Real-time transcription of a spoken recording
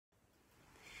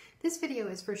This video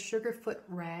is for Sugarfoot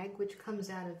Rag, which comes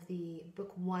out of the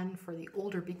book 1 for the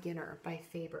Older Beginner by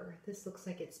Faber. This looks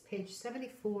like it's page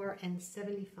 74 and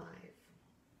 75.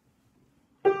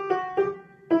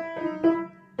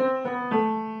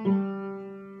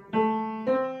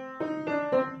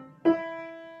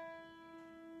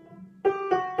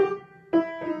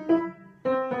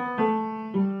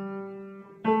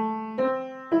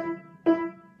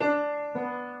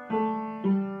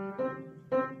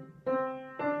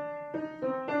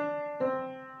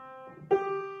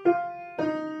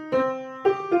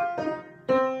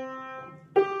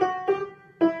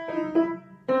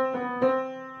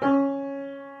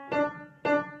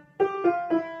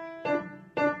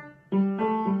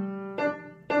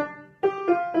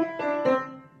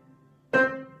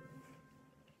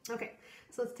 Okay,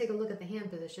 so let's take a look at the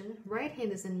hand position. Right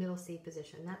hand is in middle C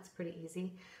position. That's pretty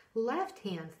easy. Left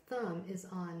hand thumb is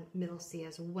on middle C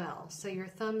as well. So your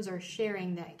thumbs are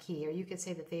sharing that key, or you could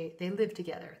say that they live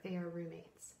together. They are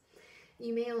roommates.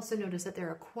 You may also notice that there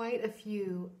are quite a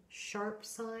few sharp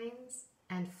signs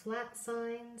and flat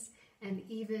signs and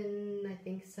even, I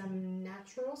think, some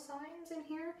natural signs in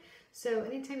here. So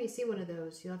anytime you see one of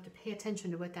those, you'll have to pay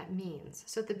attention to what that means.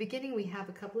 So at the beginning, we have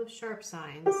a couple of sharp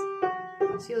signs.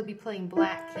 So you'll be playing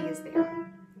black keys there,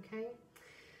 okay?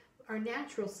 Our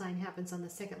natural sign happens on the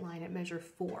second line at measure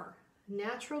 4.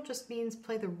 Natural just means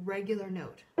play the regular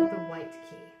note, the white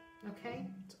key, okay?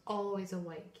 It's always a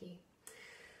white key.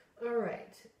 All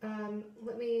right,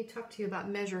 let me talk to you about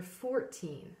measure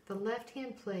 14. The left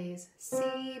hand plays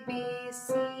C, B,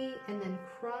 C, and then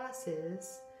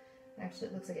crosses. Actually,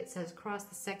 it looks like it says cross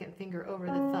the second finger over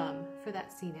the thumb for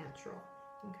that C natural,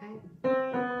 okay?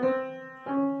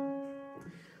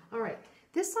 All right,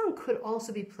 this song could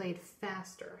also be played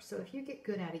faster. So if you get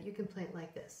good at it, you can play it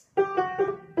like this. 1,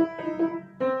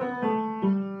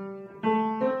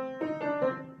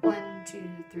 2,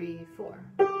 3, 4.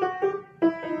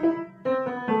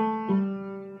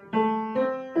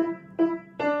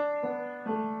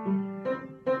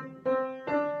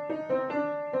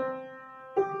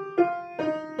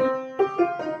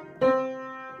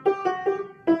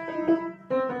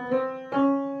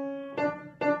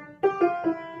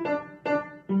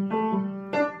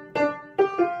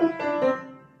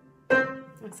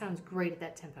 It sounds great at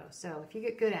that tempo. So if you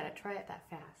get good at it, try it that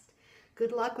fast.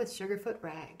 Good luck with Sugarfoot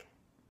Rag.